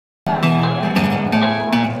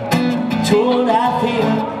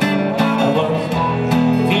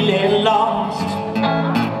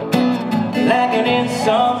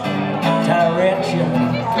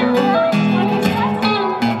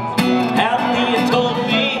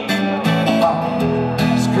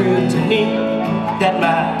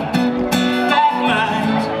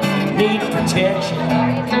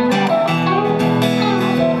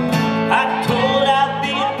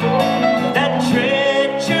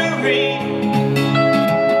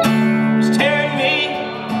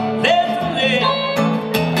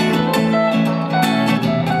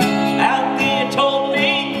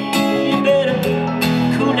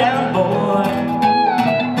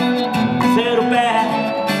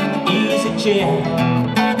chin.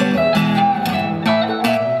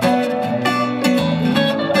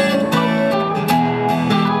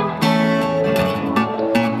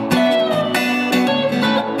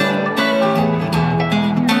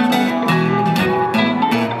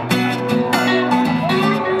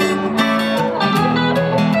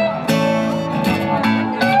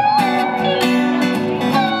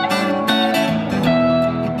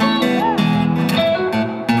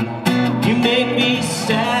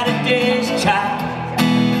 Saturday's child,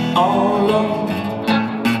 all alone,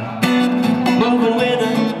 moving with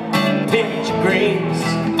a pinch of grace.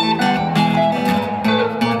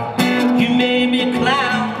 You made me a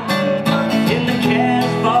clown in the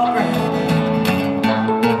Casbah ground,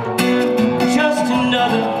 just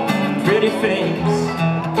another pretty face.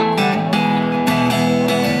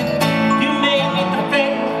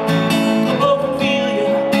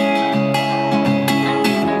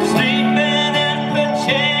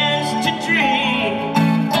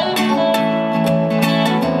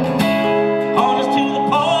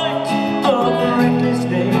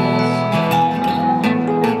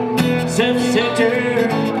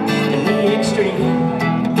 Self-centered in the extreme.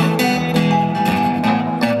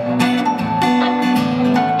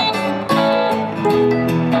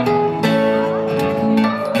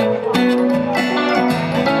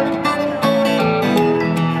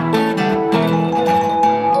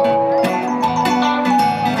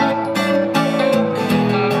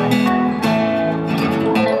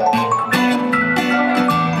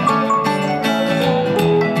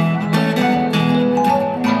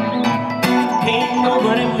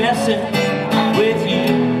 Nobody messing with you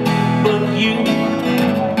but you.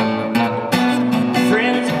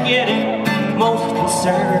 Friends are getting most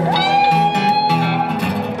concerned.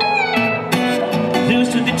 Lose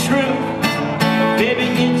to the truth, baby,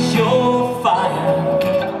 it's your fire.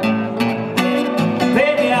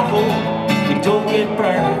 Baby, I hope you don't get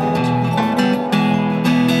burned.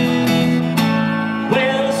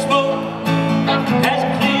 Well, the smoke has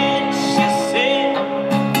cleared, she said.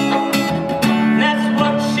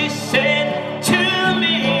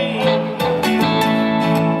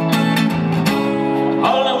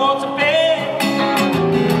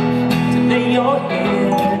 Your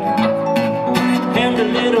head and a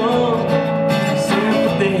little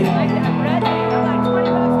sympathy.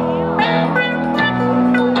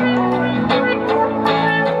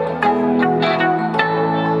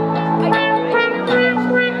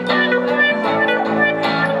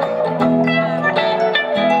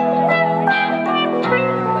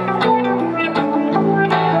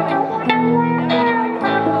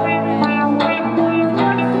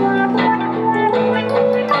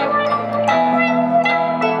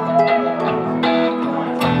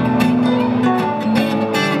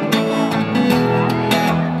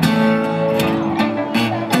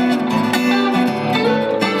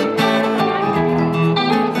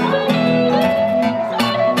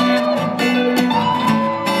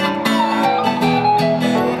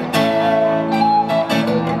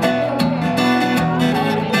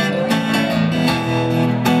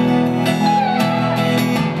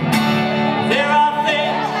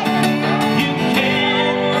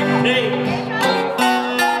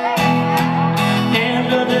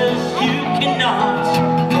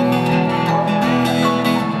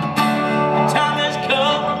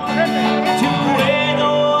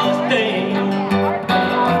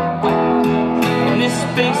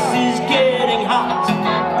 Space is getting hot.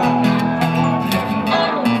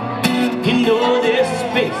 You know this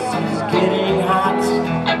space is getting hot.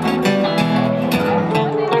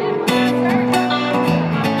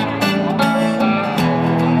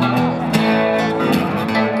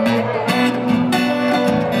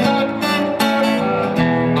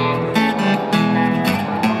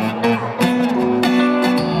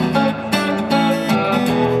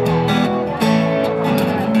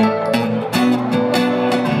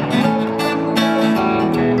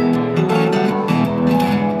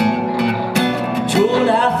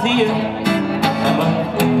 Althea, I'm a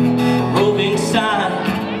roving sign,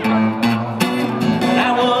 and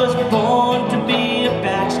I was born to be a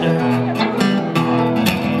bachelor.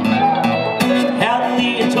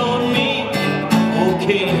 Althea told me,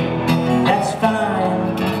 okay, that's fine.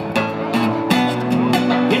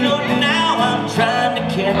 You know, now I'm trying to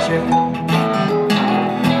catch her.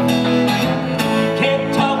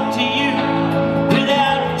 Can't talk to you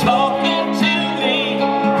without talking to me.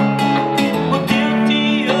 We're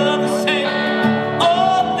guilty of the same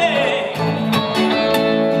old thing.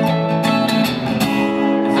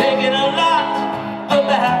 Thinking a lot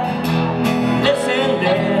about this and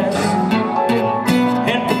this,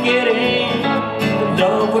 and forgetting the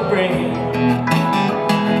love we bring.